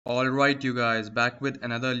Alright you guys, back with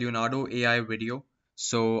another Leonardo AI video.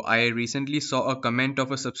 So I recently saw a comment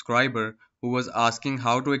of a subscriber who was asking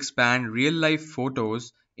how to expand real life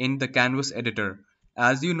photos in the Canvas editor.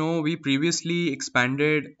 As you know, we previously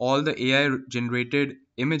expanded all the AI generated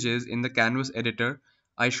images in the Canvas editor.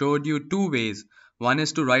 I showed you two ways. One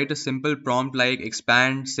is to write a simple prompt like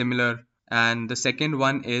expand similar, and the second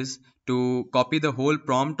one is to copy the whole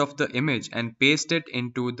prompt of the image and paste it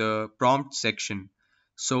into the prompt section.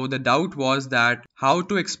 So the doubt was that how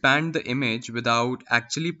to expand the image without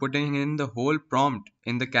actually putting in the whole prompt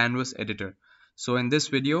in the Canvas editor. So in this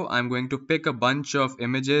video, I'm going to pick a bunch of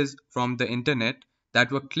images from the internet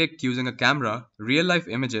that were clicked using a camera, real life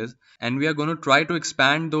images, and we are going to try to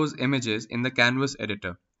expand those images in the Canvas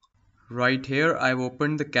editor. Right here, I've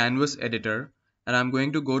opened the Canvas editor and I'm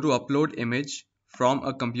going to go to upload image from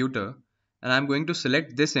a computer, and I'm going to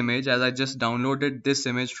select this image as I just downloaded this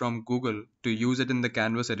image from Google to use it in the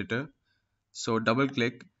Canvas editor. So double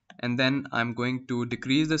click, and then I'm going to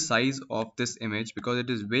decrease the size of this image because it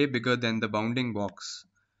is way bigger than the bounding box.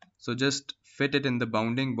 So just fit it in the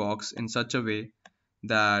bounding box in such a way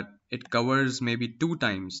that it covers maybe two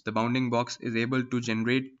times. The bounding box is able to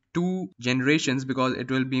generate two generations because it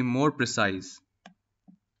will be more precise.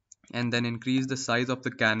 And then increase the size of the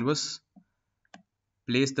canvas,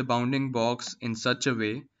 place the bounding box in such a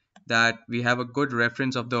way that we have a good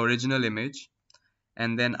reference of the original image.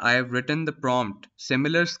 And then I have written the prompt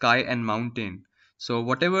similar sky and mountain. So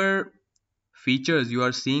whatever features you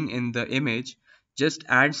are seeing in the image, just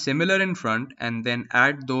add similar in front and then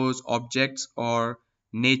add those objects or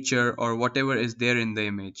nature or whatever is there in the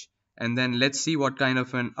image. And then let's see what kind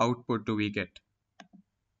of an output do we get.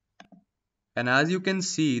 And as you can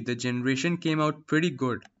see, the generation came out pretty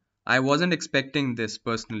good. I wasn't expecting this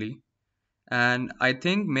personally. And I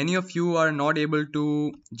think many of you are not able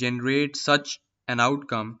to generate such an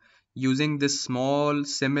outcome using this small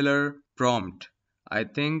similar prompt. I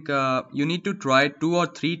think you need to try 2 or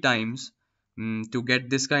 3 times to get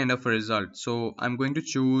this kind of a result. So I'm going to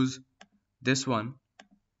choose this one,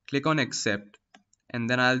 click on accept, and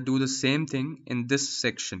then I'll do the same thing in this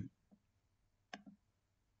section.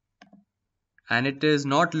 And it is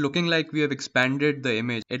not looking like we have expanded the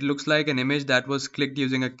image. It looks like an image that was clicked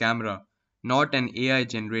using a camera, not an AI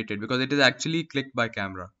generated, because it is actually clicked by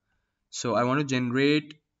camera. So I want to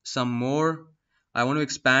generate some more. I want to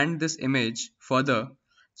expand this image further.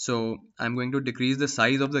 So I'm going to decrease the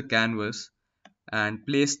size of the canvas and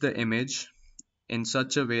place the image in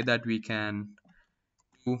such a way that we can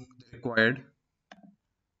do the required.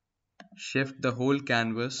 Shift the whole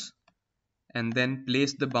canvas and then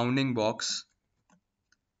place the bounding box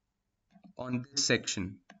on this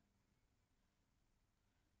section.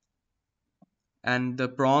 And the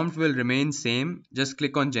prompt will remain same. Just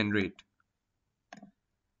click on generate.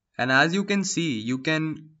 And as you can see, you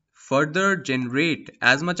can further generate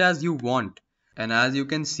as much as you want. And as you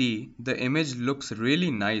can see, the image looks really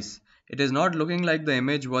nice. It is not looking like the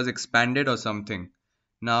image was expanded or something.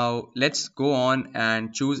 Now let's go on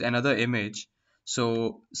and choose another image.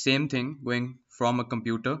 So same thing, going from a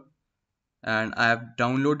computer, and I have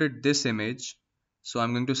downloaded this image. So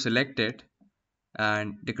I'm going to select it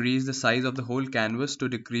and decrease the size of the whole canvas to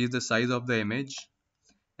decrease the size of the image,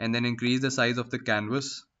 and then increase the size of the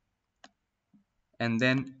canvas, and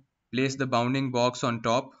then place the bounding box on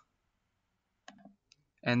top.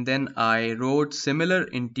 And then I wrote similar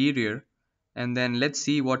interior, and then let's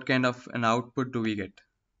see what kind of an output do we get.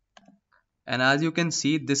 And as you can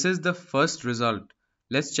see, this is the first result.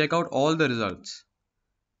 Let's check out all the results.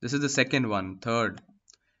 This is the second one, third,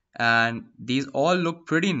 and these all look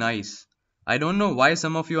pretty nice. I don't know why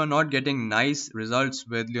some of you are not getting nice results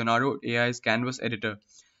with Leonardo AI's Canvas editor.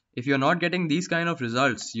 If you're not getting these kind of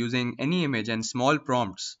results using any image and small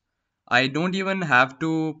prompts, I don't even have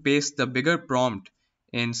to paste the bigger prompt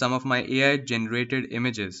in some of my AI generated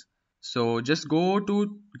images. So just go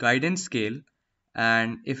to guidance scale,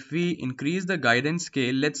 and if we increase the guidance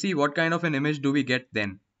scale, let's see what kind of an image do we get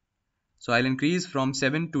then. So I'll increase from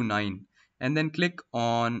 7 to 9 and then click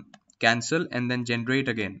on cancel and then generate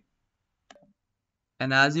again.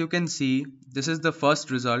 And as you can see, this is the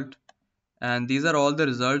first result, and these are all the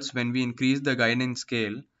results when we increase the guidance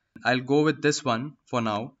scale. I'll go with this one for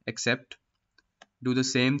now, accept, do the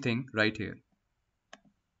same thing right here.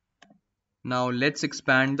 Now let's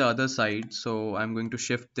expand the other side. So I'm going to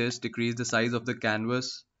shift this, decrease the size of the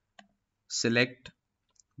canvas, select,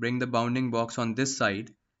 bring the bounding box on this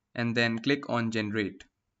side, and then click on generate.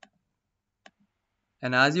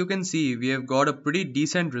 And as you can see, we have got a pretty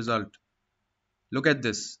decent result. Look at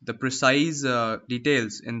this, the precise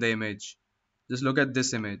details in the image. Just look at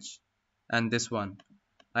this image and this one.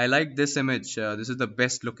 I like this image. This is the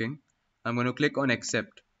best looking. I'm going to click on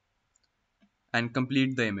accept and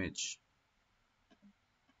complete the image.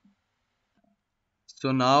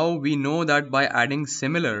 So now we know that by adding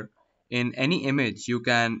similar in any image, you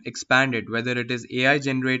can expand it, whether it is AI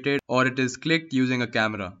generated or it is clicked using a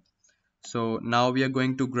camera. So now we are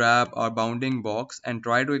going to grab our bounding box and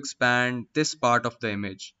try to expand this part of the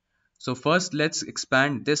image. So first let's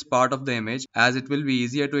expand this part of the image, as it will be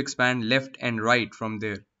easier to expand left and right from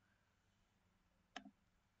there.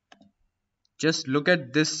 Just look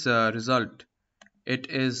at this result. It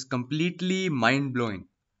is completely mind-blowing.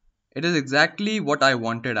 It is exactly what I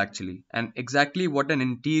wanted actually, and exactly what an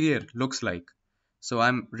interior looks like. So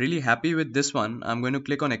I'm really happy with this one. I'm going to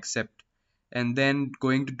click on accept and then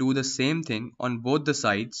going to do the same thing on both the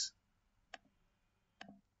sides.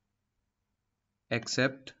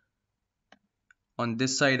 Accept on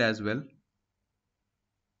this side as well.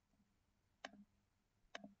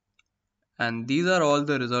 And these are all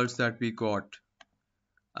the results that we got.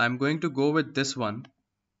 I'm going to go with this one.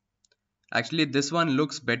 Actually, this one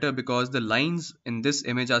looks better because the lines in this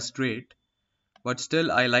image are straight, but still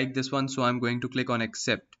I like this one, so I'm going to click on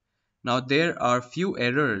accept. Now there are few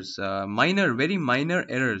errors, minor, very minor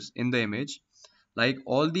errors in the image. Like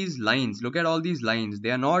all these lines, look at all these lines,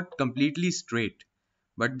 they are not completely straight,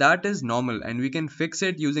 but that is normal and we can fix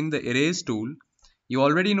it using the erase tool. You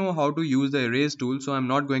already know how to use the erase tool, so I'm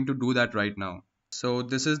not going to do that right now. So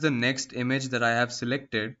this is the next image that I have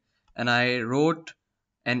selected, and I wrote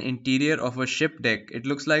an interior of a ship deck. It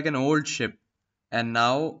looks like an old ship. And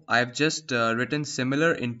now I've just written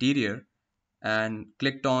similar interior and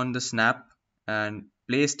clicked on the snap and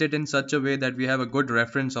placed it in such a way that we have a good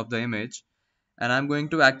reference of the image. And I'm going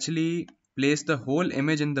to actually place the whole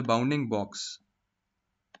image in the bounding box.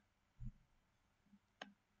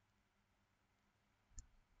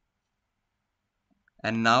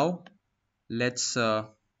 And now let's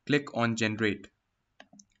click on generate.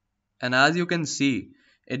 And as you can see,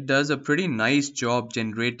 it does a pretty nice job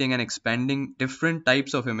generating and expanding different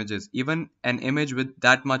types of images, even an image with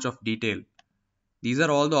that much of detail. These are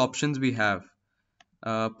all the options we have.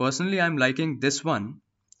 Personally, I'm liking this one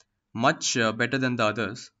much better than the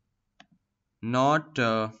others. Not,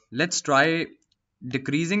 let's try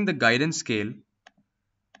decreasing the guidance scale,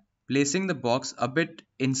 placing the box a bit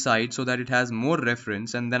inside so that it has more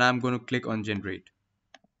reference, and then I'm going to click on generate.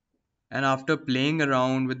 And after playing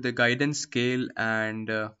around with the guidance scale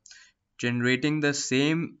and generating the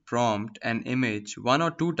same prompt and image one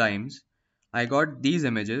or two times, I got these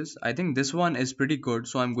images. I think this one is pretty good,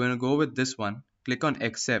 so I'm going to go with this one. Click on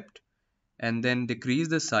accept and then decrease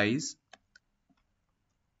the size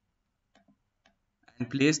and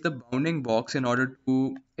place the bounding box in order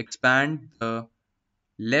to expand the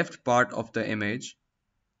left part of the image.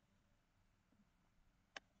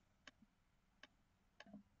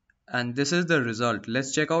 And this is the result.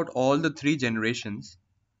 Let's check out all the three generations.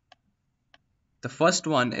 The first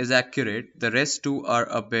one is accurate, the rest two are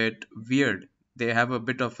a bit weird. They have a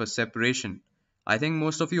bit of a separation. I think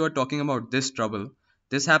most of you are talking about this trouble.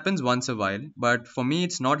 This happens once a while, but for me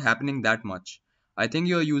it's not happening that much. I think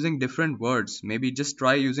you're using different words. Maybe just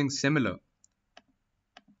try using similar.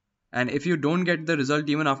 And if you don't get the result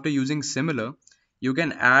even after using similar, you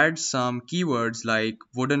can add some keywords like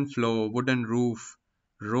wooden floor, wooden roof,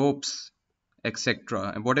 ropes,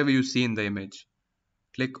 etc. and whatever you see in the image.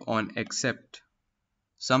 Click on accept.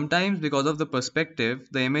 Sometimes because of the perspective,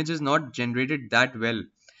 the image is not generated that well.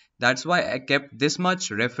 That's why I kept this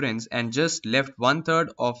much reference and just left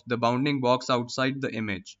 1/3 of the bounding box outside the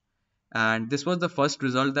image. And this was the first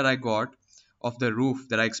result that I got of the roof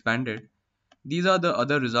that I expanded. These are the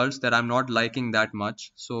other results that I'm not liking that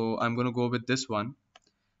much. So I'm going to go with this one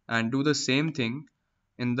and do the same thing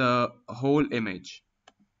in the whole image.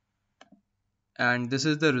 And this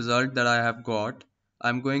is the result that I have got.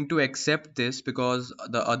 I'm going to accept this because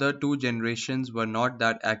the other two generations were not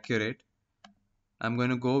that accurate. I'm going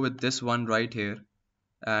to go with this one right here,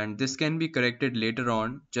 and this can be corrected later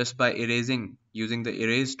on just by erasing using the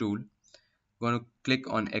erase tool. I'm going to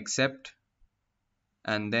click on accept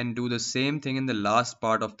and then do the same thing in the last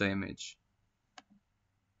part of the image.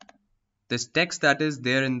 This text that is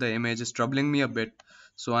there in the image is troubling me a bit,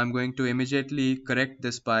 so I'm going to immediately correct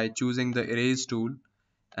this by choosing the erase tool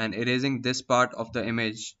and erasing this part of the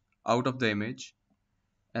image out of the image.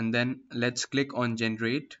 And then let's click on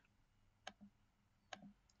generate.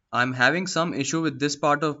 I'm having some issue with this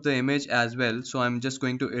part of the image as well, so I'm just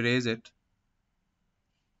going to erase it.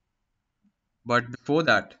 But before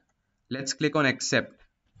that, let's click on accept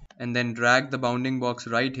and then drag the bounding box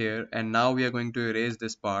right here, and now we are going to erase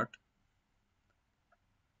this part.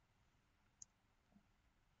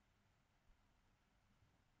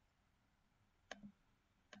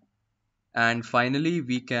 And finally,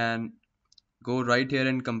 we can go right here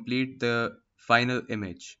and complete the final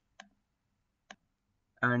image.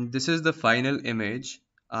 And this is the final image.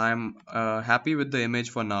 I'm happy with the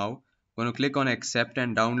image for now. Going to click on accept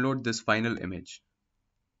and download this final image.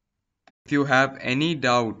 If you have any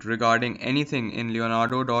doubt regarding anything in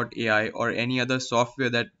Leonardo.ai or any other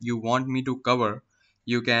software that you want me to cover,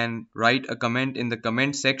 you can write a comment in the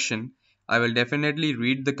comment section. I will definitely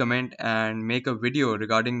read the comment and make a video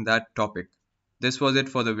regarding that topic. This was it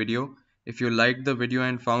for the video. If you liked the video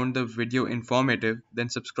and found the video informative, then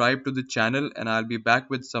subscribe to the channel and I'll be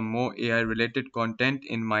back with some more AI related content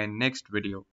in my next video.